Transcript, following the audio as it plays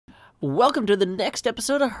Welcome to the next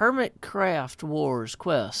episode of Hermit Craft Wars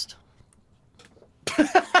Quest.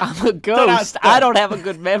 I'm a ghost. I don't have a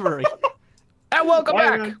good memory. And welcome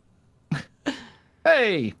back.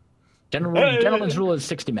 Hey. Gentleman's rule is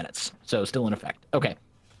 60 minutes, so still in effect. Okay.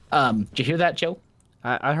 Did you hear that, Joe?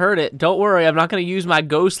 I heard it. Don't worry, I'm not going to use my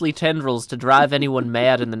ghostly tendrils to drive anyone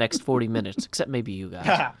mad in the next 40 minutes, except maybe you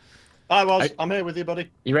guys. I'm here with you, buddy.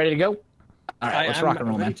 You ready to go? All right, let's rock and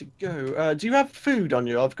roll, man. Ready to go. Do you have food on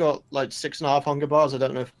you? I've got like 6.5 hunger bars. I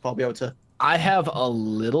don't know if I'll be able to. I have a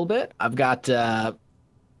little bit. I've got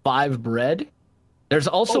 5 bread. There's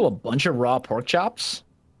also a bunch of raw pork chops.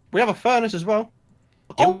 We have a furnace as well.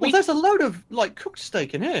 Well, there's a load of like cooked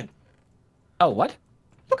steak in here. Oh, what?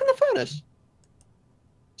 Look in the furnace.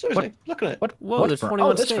 Seriously, look at it. Whoa, there's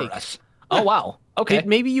 21 steak. For us. Oh, wow. Okay.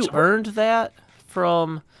 Maybe you earned that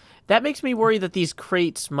from... That makes me worry that these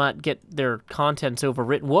crates might get their contents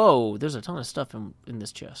overwritten. Whoa, there's a ton of stuff in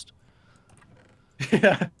this chest.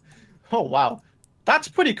 Yeah. Oh, wow. That's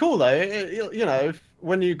pretty cool, though. You know,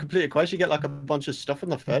 when you complete a quest, you get like a bunch of stuff in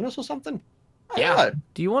the furnace or something. Yeah.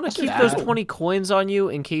 Do you want to keep those 20 coins on you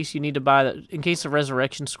in case you need to buy that? In case the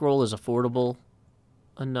resurrection scroll is affordable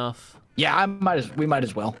enough? Yeah, we might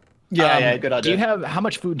as well. Yeah, good idea. Do you have how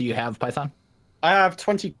much food do you have, Python? I have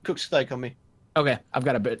 20 cooked steak on me. Okay, I've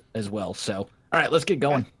got a bit as well. So, all right, let's get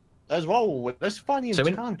going. As well, let's find the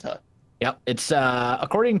enchanter. Yep, it's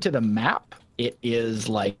according to the map, it is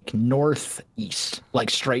like northeast, like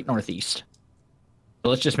straight northeast. So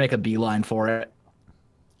let's just make a beeline for it.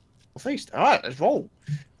 Northeast. All right, let's roll.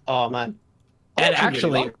 Oh man. And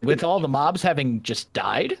actually, with all the mobs having just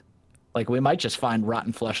died, like we might just find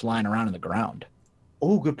rotten flesh lying around in the ground.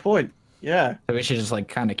 Oh, good point. Yeah. So we should just like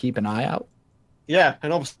kind of keep an eye out. Yeah,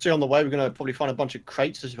 and obviously on the way we're gonna probably find a bunch of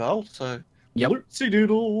crates as well. So. Yep. Lootsie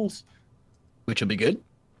doodles. Which will be good.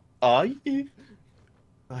 Yeah.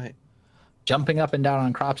 Right. Jumping up and down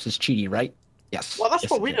on crops is cheaty, right? Yes. Well, that's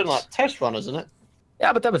yes, what we did like test run, isn't it?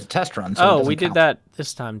 Yeah, but that was a test run. So we did that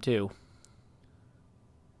this time too.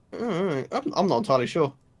 I'm not entirely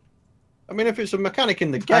sure. I mean, if it's a mechanic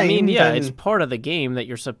in the game, I mean, yeah, then... it's part of the game that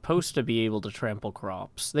you're supposed to be able to trample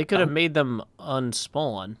crops. They could have made them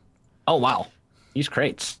unspawn. Oh wow, these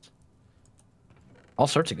crates, all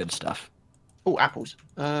sorts of good stuff. Oh, apples.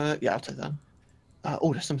 Yeah, I'll take that.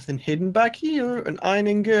 Oh, there's something hidden back here. An iron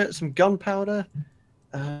ingot, some gunpowder.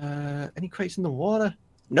 Any crates in the water?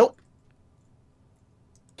 Nope.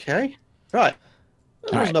 Okay. Right.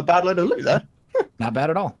 That wasn't a bad load of loot there. Not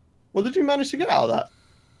bad at all. What did you manage to get out of that?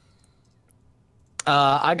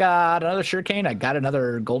 I got another sugarcane. I got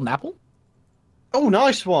another golden apple. Oh,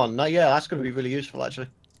 nice one. Yeah, that's going to be really useful, actually.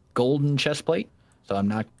 Golden chest plate. So I'm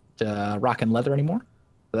not rocking leather anymore.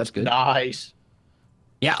 So that's good. Nice.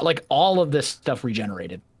 Yeah, like all of this stuff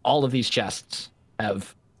regenerated. All of these chests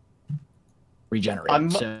have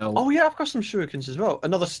regenerated. Oh, yeah, I've got some shurikens as well.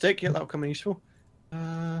 Another stick. Yeah, that'll come in useful.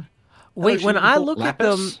 Wait, when I look at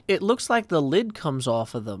them, it looks like the lid comes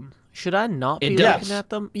off of them. Should I not be looking at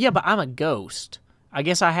them? Yeah, but I'm a ghost. I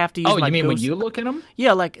guess I have to use my ghost... Oh, you mean when you look at them?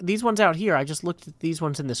 Yeah, like these ones out here. I just looked at these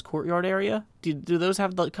ones in this courtyard area. Do those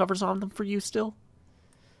have the covers on them for you still?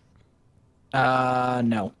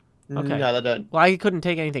 No. Okay. No, they don't. Well, I couldn't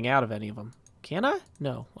take anything out of any of them. Can I?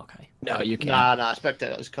 No. Okay. No, you can't. Nah,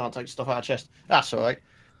 spectators can't take stuff out of chest. That's all right.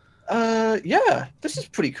 Yeah, this is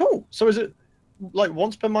pretty cool. So is it like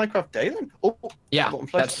once per Minecraft day then? Oh, yeah,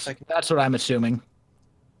 that's what I'm assuming.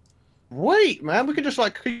 Wait, man, we could just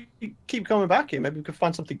like keep coming back here. Maybe we could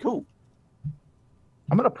find something cool.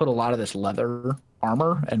 I'm gonna put a lot of this leather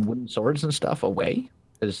armor and wooden swords and stuff away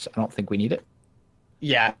because I don't think we need it.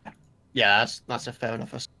 Yeah, that's a fair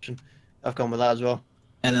enough assumption. I've gone with that as well.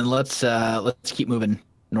 And then let's keep moving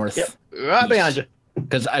north. Yep, right behind you.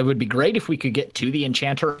 Because it would be great if we could get to the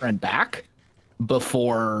enchanter and back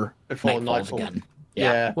before nightfall again.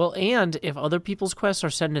 Yeah. Well, and if other people's quests are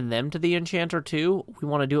sending them to the enchanter too, we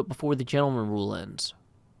want to do it before the gentleman rule ends.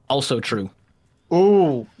 Also true.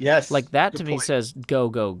 Oh, yes. Like that to me says go,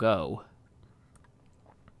 go, go.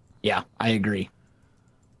 Yeah, I agree.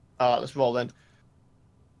 Let's roll then.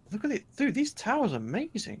 Look at it. Dude, these towers are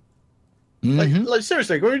amazing. Mm-hmm. Like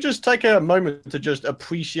seriously, can we just take a moment to just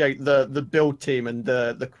appreciate the build team and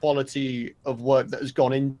the quality of work that has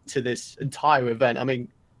gone into this entire event? I mean,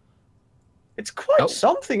 it's quite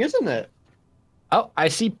something, isn't it? Oh, I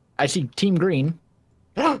see Team Green.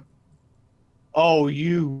 Oh,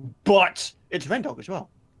 you butt! It's Rendog as well.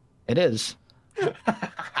 It is. He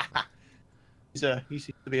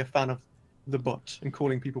seems to be a fan of the butts and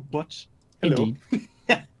calling people butts. Hello. Indeed.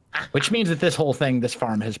 Which means that this whole thing, this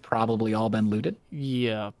farm, has probably all been looted.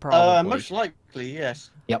 Yeah, probably. Most likely,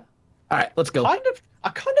 yes. Yep. All right, let's go. I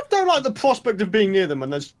kind of don't like the prospect of being near them when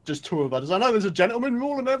there's just two of us. I know there's a gentleman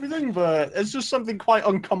rule and everything, but there's just something quite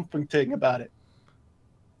uncomforting about it.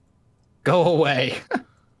 Go away.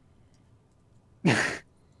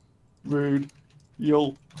 Rude.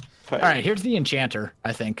 You'll pay. All right, here's the enchanter,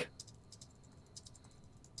 I think.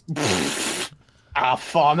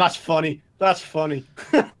 Farm. That's funny. That's funny.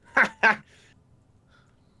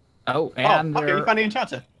 Oh, and okay, you found the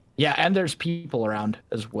enchanter. Yeah, and there's people around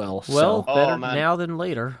as well. Well, so. better now than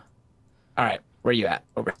later. All right, where are you at?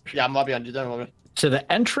 Over here. Yeah, I'm right behind you. Don't worry. So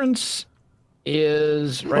the entrance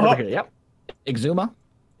is right over here. Yep. Exuma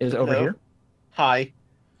is over here. Hi.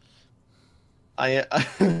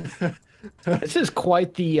 This is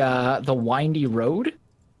quite the windy road.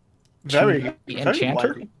 Very. The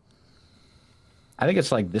enchanter. Very I think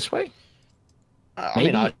it's like this way. I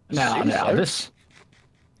mean, no. This.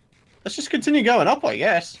 Let's just continue going up, I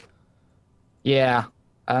guess. Yeah.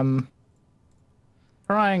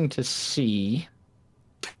 Trying to see.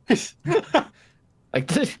 Like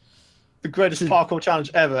this. The greatest parkour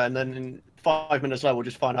challenge ever, and then in 5 minutes later, we'll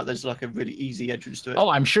just find out there's like a really easy entrance to it. Oh,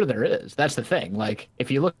 I'm sure there is. That's the thing. Like,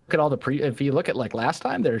 if you look at if you look at like last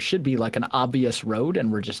time, there should be like an obvious road,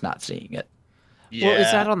 and we're just not seeing it. Yeah. Well,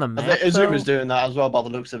 is that on the map? Izuma's doing that as well, by the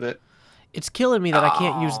looks of it. It's killing me that I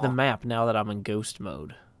can't use the map now that I'm in ghost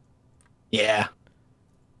mode. Yeah.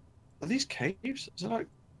 Are these caves? Is it like?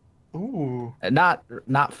 Ooh. Not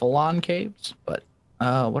full on caves, but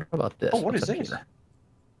what about this? Oh, What's this? Here?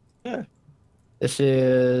 Yeah. This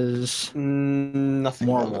is nothing.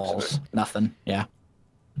 More walls. Nothing. Yeah.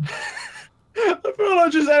 I feel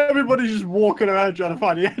like everybody's just walking around trying to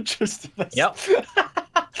find the entrance to this. Yep.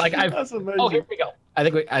 Like That's amazing. Oh, here we go. I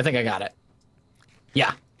think I got it.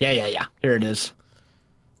 Yeah. Here it is.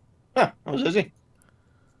 Huh, that was easy.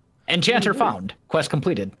 Enchanter found. Quest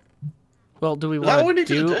completed. Well, do we want to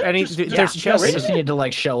do any? There's chests. We just need to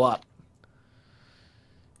like show up.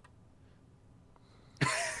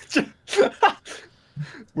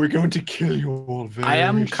 We're going to kill you all very I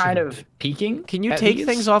am soon. kind of peeking. Can you take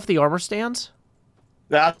things off the armor stands?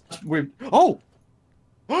 That's weird. Oh!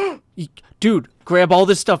 Dude, grab all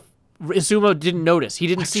this stuff. Izumo didn't notice. He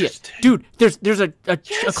didn't see it. Dude, there's a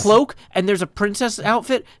cloak and there's a princess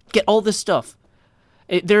outfit. Get all this stuff.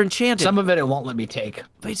 They're enchanted. Some of it won't let me take.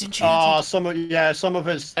 But it's enchanted. Some of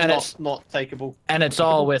it's not takeable. And it's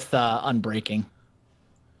all with unbreaking.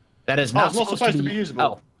 That is not, supposed to be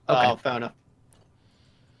usable. Oh, okay. Oh, fair enough.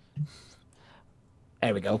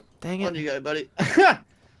 There we go. Dang it. On you go, buddy.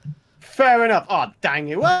 Fair enough. Oh, dang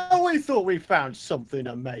it. Well, we thought we found something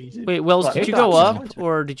amazing. Wait, Wells, did you go up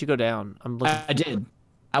or did you go down? I'm looking. I did.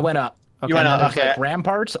 I went up. Okay. You went up, okay. Like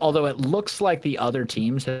ramparts, although it looks like the other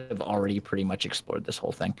teams have already pretty much explored this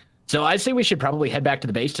whole thing. So I'd say we should probably head back to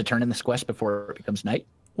the base to turn in this quest before it becomes night.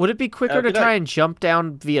 Would it be quicker to try and jump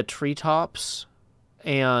down via treetops?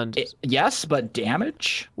 And yes, but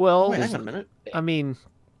damage? Well, wait, hang on a minute. I mean...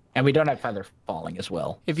 And we don't have feather falling as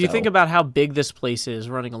well. If you think about how big this place is,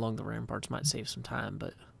 running along the ramparts might save some time,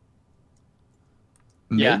 but...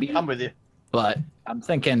 Maybe, yeah, I'm with you. But I'm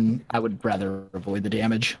thinking I would rather avoid the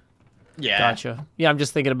damage. Yeah. Gotcha. Yeah, I'm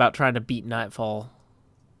just thinking about trying to beat Nightfall.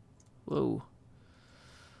 Whoa.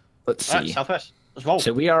 Let's see. Right, southwest. Let's roll.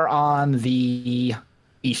 So we are on the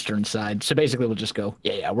eastern side. So basically we'll just go,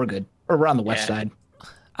 yeah, we're good. Or we're on the west side.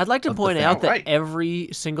 I'd like to point out that every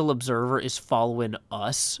single observer is following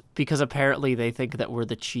us because apparently they think that we're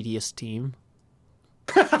the cheatiest team.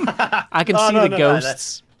 I can see the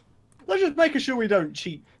ghosts. Let's just make sure we don't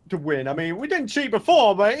cheat to win. I mean, we didn't cheat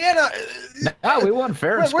before, but No, we won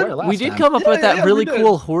fair and square last time. We did come up with that really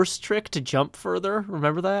cool horse trick to jump further.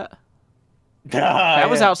 Remember that? That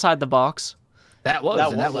was outside the box. That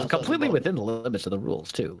was completely within the limits of the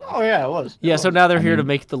rules too. Oh yeah, it was. Yeah, so now they're here to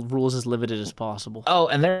make the rules as limited as possible. Oh,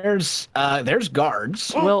 and there's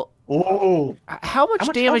guards. Well, how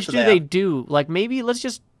much damage do they do? Like maybe let's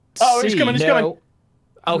just see. He's coming. He's coming.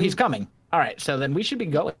 Oh, he's coming. All right, so then we should be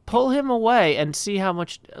going. Pull him away and see how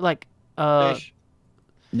much. Like, no,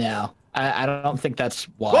 I don't think that's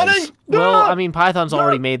wise. Running! Well, I mean, Python's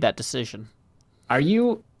already made that decision. Are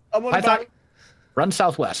you? Python, run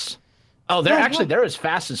southwest. Oh, they're as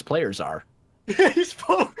fast as players are. He's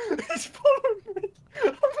following me.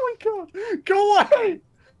 Oh my god! Go away!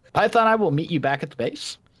 Python, I will meet you back at the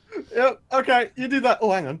base. Yep. Okay, you do that.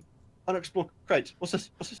 Oh, hang on. Unexplored crates. What's this?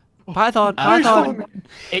 Oh. Python.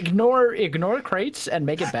 Ignore crates and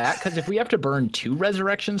make it back, because if we have to burn 2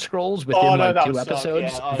 resurrection scrolls within 2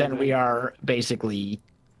 episodes, then we are basically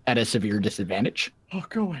at a severe disadvantage. Oh,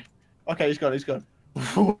 go away. Okay, he's gone. He's gone.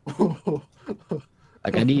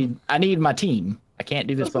 Like I need my team. I can't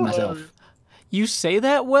do this by myself. You say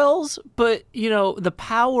that, Wells, but, you know, the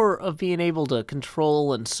power of being able to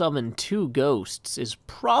control and summon 2 ghosts is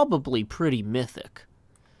probably pretty mythic.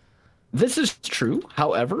 This is true.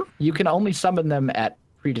 However, you can only summon them at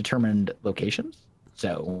predetermined locations.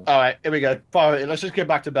 So. All right, here we go. Let's just get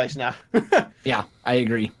back to base now. Yeah, I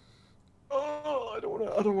agree. Oh, I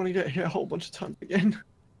don't want to get hit a whole bunch of times again.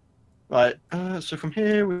 Right. So from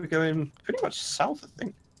here we're going pretty much south, I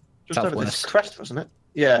think. Just Southwest. over this crest, wasn't it?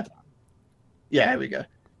 Yeah. Yeah, here we go.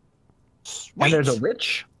 Sweet. And there's a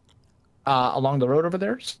witch along the road over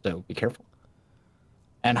there, so be careful.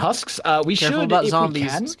 And husks, we Careful should, about if zombies we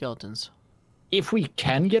can, and skeletons. if we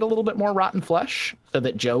can get a little bit more rotten flesh, so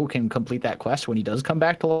that Joe can complete that quest when he does come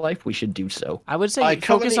back to life, we should do so. I would say I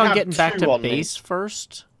focus currently on have getting back 2 to on me. base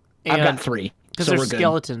first. I've got 3, Because so we're there's good.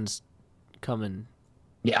 skeletons coming.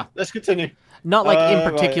 Yeah. Let's continue. Not like in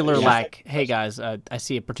Right, particular, yeah. like, hey guys, I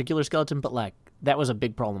see a particular skeleton, but like, that was a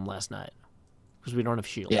big problem last night. Because we don't have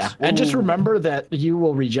shields. Yeah, and just remember that you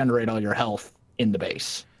will regenerate all your health in the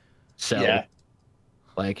base. So, Yeah.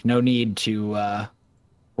 like, no need to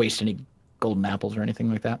waste any golden apples or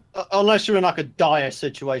anything like that. Unless you're in like a dire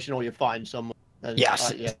situation or you find someone. And,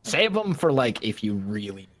 Yes, yeah. save them for, like, if you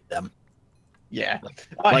really need them. Yeah.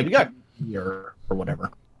 All right, here we go. Here or whatever.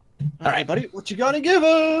 All right, buddy. What you gonna give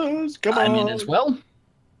us? Come on. I'm in as well.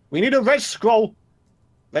 We need a red scroll.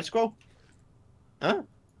 Red scroll? Huh?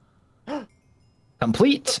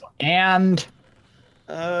 Complete, and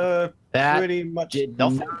that Pretty much did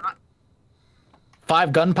nothing. not.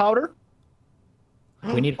 5 gunpowder.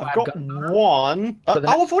 We need 5 I've got gunpowder. 1. For the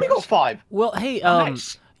I've next already got quest. 5. Well, hey,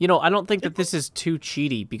 Nice. you know, I don't think that this is too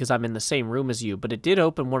cheaty because I'm in the same room as you, but it did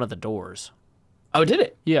open one of the doors. Oh, did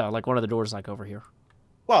it? Yeah, like one of the doors like over here.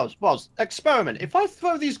 Well, experiment. If I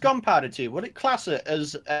throw these gunpowder to you, would it class it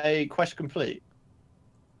as a quest complete?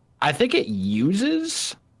 I think it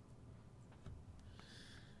uses.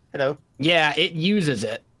 Hello? Yeah, it uses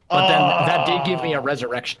it. But then that did give me a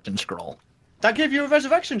resurrection scroll. That gave you a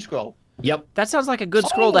resurrection scroll. Yep. That sounds like a good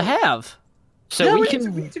scroll to have. So yeah, we need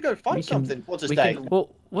can to go find we can- something. What's we his name? can- Well,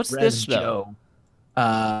 what's res this though?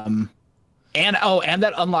 Joe. And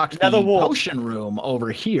that unlocked Another the wart. potion room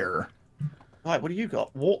over here. Right, what do you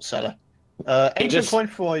got? Wart cellar. Ancient just- coin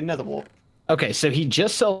for nether wart. Okay, so he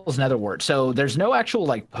just sells netherwort. So there's no actual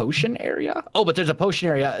like potion area. Oh, but there's a potion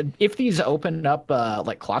area. If these open up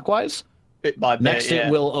like clockwise, Bit by bit, next yeah.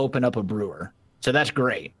 it will open up a brewer. So that's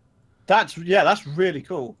great. That's really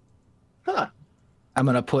cool. Huh. I'm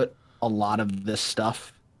gonna put a lot of this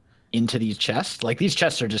stuff into these chests. Like these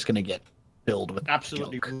chests are just gonna get filled with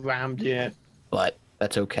Absolutely junk, rammed, yeah. but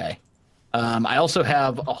that's okay. I also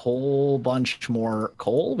have a whole bunch more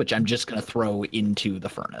coal, which I'm just gonna throw into the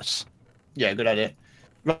furnace. Yeah, good idea.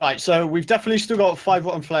 Right, so we've definitely still got 5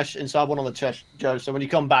 rotten flesh inside one on the chest, Joe. So when you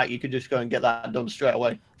come back, you can just go and get that done straight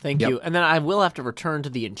away. Thank Yep. you. And then I will have to return to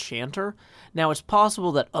the enchanter. Now, it's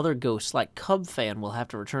possible that other ghosts, like Cubfan, will have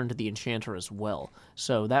to return to the enchanter as well.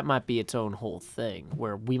 So that might be its own whole thing,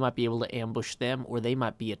 where we might be able to ambush them, or they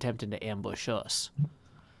might be attempting to ambush us.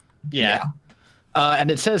 Yeah. And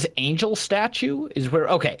it says angel statue is where.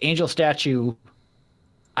 Okay, angel statue.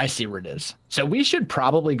 I see where it is. So we should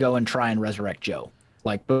probably go and try and resurrect Joe,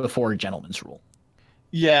 like before Gentleman's Rule.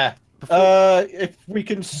 Yeah. If we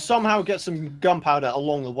can somehow get some gunpowder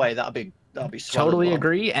along the way, that'll be swell. Totally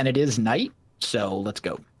agree, and it is night, so let's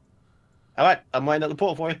go. All right, I'm waiting at the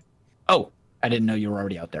portal for you. Oh, I didn't know you were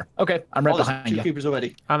already out there. Okay, I'm right There's behind 2 you. creepers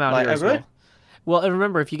already. I'm out Right, here as everybody? well. Well, and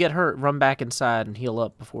remember, if you get hurt, run back inside and heal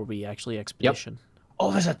up before we actually expedition. Oh,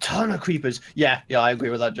 there's a ton of creepers. Yeah, I agree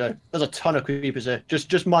with that, Joe. There's a ton of creepers here.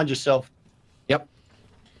 Just mind yourself. Yep,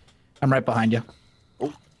 I'm right behind you.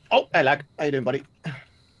 Oh, hey, lag. How you doing, buddy?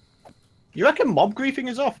 You reckon mob griefing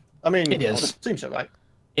is off? I mean, It is. It seems so, right?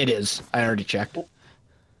 It is. I already checked.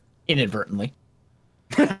 Inadvertently.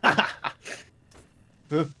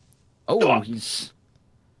 Oh, he's.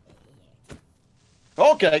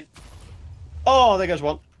 Okay. Oh, there goes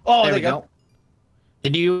one. Oh, There there we you go. go.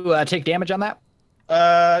 Did you take damage on that?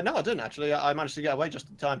 No, I didn't actually. I managed to get away just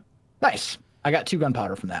in time. Nice. I got 2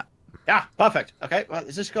 gunpowder from that. Yeah, perfect. Okay, well,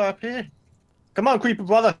 is this guy up here? Come on, creeper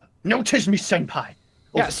brother. Notice me, senpai.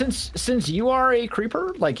 Yeah, since you are a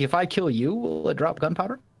creeper, like if I kill you, will it drop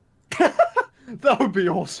gunpowder? That would be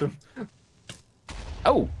awesome.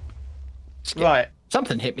 Oh, Right.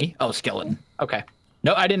 something hit me. Oh, skeleton. Okay.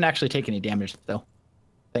 No, I didn't actually take any damage though.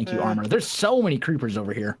 Thank you, armor. There's so many creepers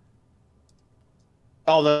over here.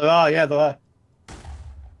 Oh, there are. Yeah, there are.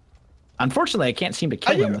 Unfortunately, I can't seem to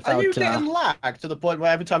kill Are them you, without. are you getting lag to the point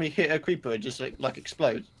where every time you hit a creeper, it just like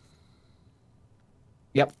explodes?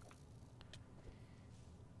 Yep.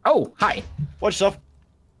 Oh, hi. Watch yourself.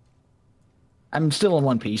 I'm still in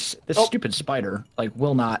one piece. This stupid spider, like,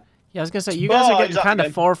 will not. Yeah, I was gonna say, you guys are getting kind of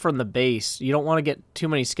again. far from the base. You don't want to get too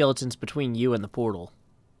many skeletons between you and the portal.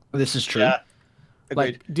 This is true. Yeah.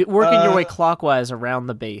 Agreed. Like, working your way clockwise around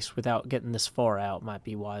the base without getting this far out might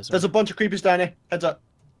be wiser. There's a bunch of creepers down here. Heads up.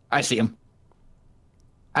 I see him.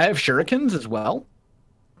 I have shurikens as well.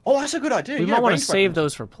 Oh, that's a good idea. We yeah, might want to range save weapons.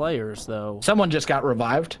 those for players, though. Someone just got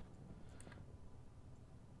revived.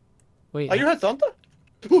 Wait, Are you heard thunder?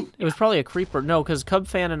 it was probably a creeper. No, because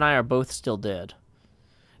Cubfan and I are both still dead.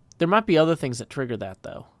 There might be other things that trigger that,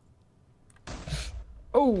 though.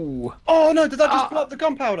 Oh, Oh no! Did that just blow up the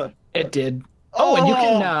gunpowder? it did. Oh, and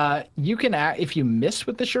you can if you miss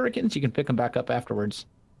with the shurikens, you can pick them back up afterwards.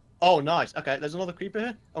 Oh, nice. Okay, there's another creeper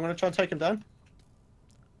here. I'm gonna try and take him down.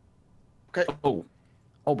 Okay, Oh,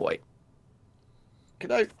 oh boy.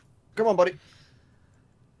 get out. Come on, buddy.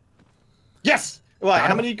 Yes. Right. Got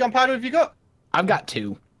How him. many gunpowder have you got? I've got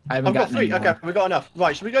 2. I haven't I've got gotten 3. any more. Okay, we got enough.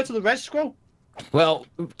 Right. Should we go to the red scroll? Well,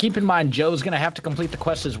 keep in mind, Joe's gonna have to complete the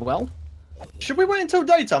quest as well. Should we wait until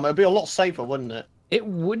daytime? It'd be a lot safer, wouldn't it? It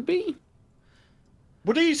would be.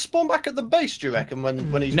 Would he spawn back at the base? Do you reckon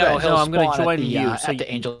when he's No, dead? he'll I'm gonna spawn join at the, you, at so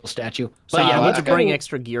the angel statue. So But you yeah, need let's to bring go-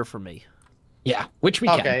 extra gear for me. Yeah, which we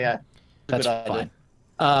can. Okay, yeah. That's Good idea.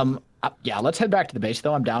 fine. Yeah, let's head back to the base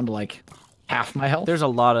though. I'm down to like half my health. There's a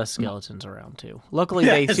lot of skeletons around, too. Luckily,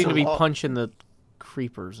 they there's seem to a be lot. punching the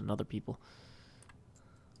creepers and other people.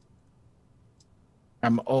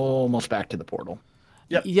 I'm almost back to the portal.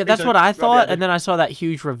 Yep, Yeah, me that's too. what I Right thought, behind and then I saw that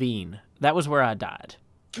huge ravine. That was where I died.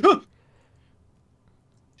 you.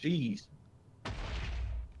 Jeez.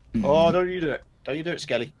 Oh, don't you do it. Don't you do it,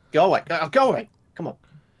 Skelly. Go away. Go away. Come on.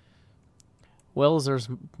 Wells, there's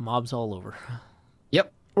mobs all over.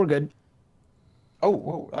 Yep, we're good. Oh,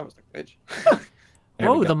 whoa, that was the glitch. There we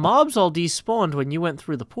Whoa, go. the mobs all despawned when you went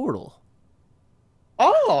through the portal.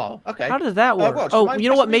 Oh, okay. How did that work? well, so Oh, mine you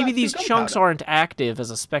know what? possibly Maybe like these two chunks gunpowder. aren't active as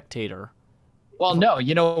a spectator. Well, no,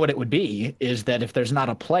 you know what it would be is that if there's not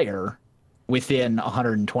a player within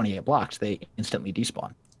 128 blocks, they instantly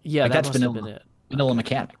despawn. Yeah, Like, that that's must have vanilla. been it. Vanilla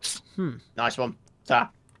mechanics. Nice one. Ta.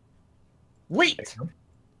 Wheat. All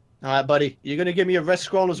right, buddy. You're going to give me a rest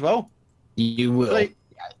scroll as well? You will. Really?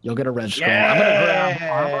 Yeah, you'll get a red scroll. I'm gonna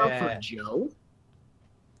grab armor Yeah. for Joe.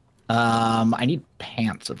 I need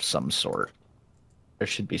pants of some sort. There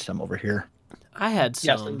should be some over here. I had some.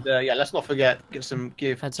 Yes, and yeah, let's not forget, get some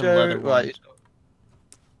gift. Had some leather Right. ones.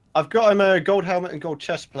 I've got him a gold helmet and gold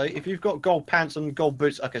chest plate. If you've got gold pants and gold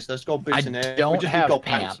boots, okay, so there's gold boots I in here. We don't just need have gold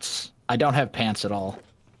pants. I don't have pants at all.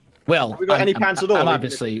 Well, Have we got any pants at all? I'm Even if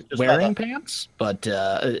obviously it's just wearing leather? pants, but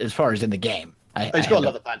as far as in the game, He's I got have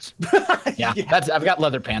leather pants. Yeah, I've got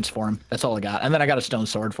leather pants for him. That's all I got, and then I got a stone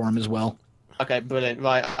sword for him as well. Okay, brilliant.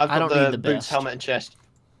 Right, I've I got don't need the the boots, best. helmet, and chest.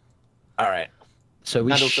 All right, so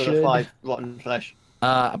we And also the should. 5 rotten flesh.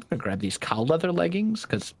 I'm gonna grab these cow leather leggings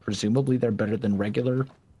because presumably they're better than regular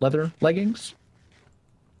leather leggings.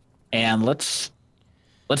 And let's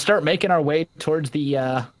start making our way towards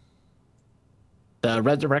the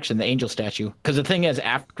resurrection, the angel statue. Because the thing is,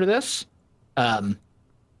 after this,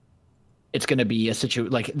 it's gonna be a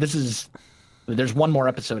situation like this is. There's one more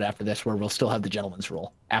episode after this where we'll still have the gentleman's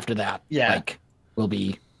rule. After that, Yeah. like we'll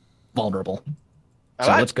be vulnerable. All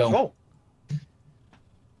So right, let's go. roll.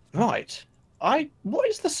 Right. What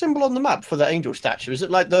is the symbol on the map for the angel statue? Is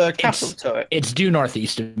it like the castle turret? It's due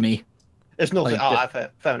northeast of me. It's not. like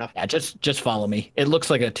Fair enough. Yeah, just follow me. It looks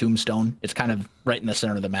like a tombstone. It's kind of right in the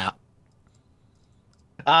center of the map.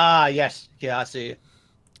 Ah, yes. Yeah, I see it.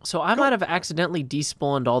 So I might have accidentally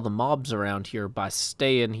despawned all the mobs around here by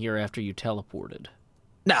staying here after you teleported.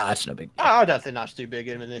 Nah, that's no big deal. I don't think that's too big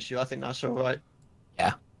of an issue. I think that's all right.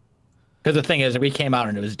 Because the thing is, we came out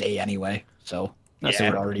and it was day anyway, so that's Yeah. it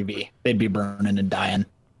would already be. They'd be burning and dying.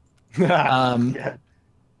 Yeah.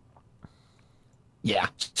 Yeah.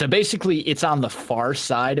 So basically, it's on the far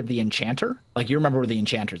side of the enchanter. Like you remember where the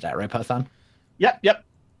enchanter's at, right, Python? Yep.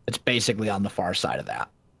 It's basically on the far side of that.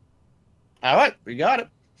 All right, we got it.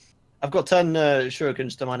 I've got 10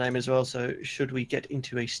 shurikens to my name as well, so should we get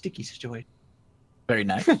into a sticky situation? Very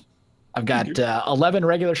nice. I've got 11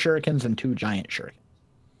 regular shurikens and 2 giant shurikens.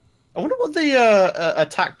 I wonder what the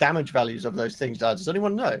attack damage values of those things are. Does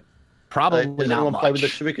anyone know? Probably Has not anyone much. played with the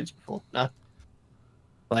shurikens before? No.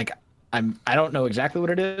 Like I don't know exactly what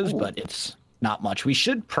it is, but it's not much. We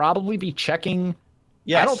should probably be checking.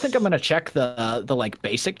 Yes. I don't think I'm gonna check the like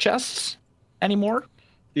basic chests anymore,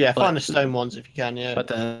 Yeah, but- find the stone ones if you can. Yeah. but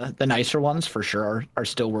the nicer ones for sure are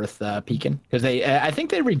still worth peeking because I think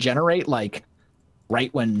they regenerate like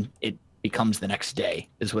right when it becomes the next day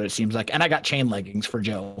is what it seems like. And I got chain leggings for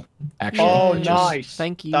Joe actually. Oh, which is nice.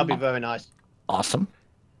 Thank you. That'd be very nice. awesome.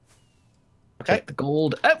 Okay. Take the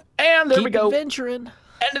gold. Oh, and there Keep we go. adventuring.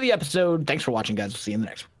 End of the episode. Thanks for watching, guys. We'll see you in the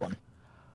next one.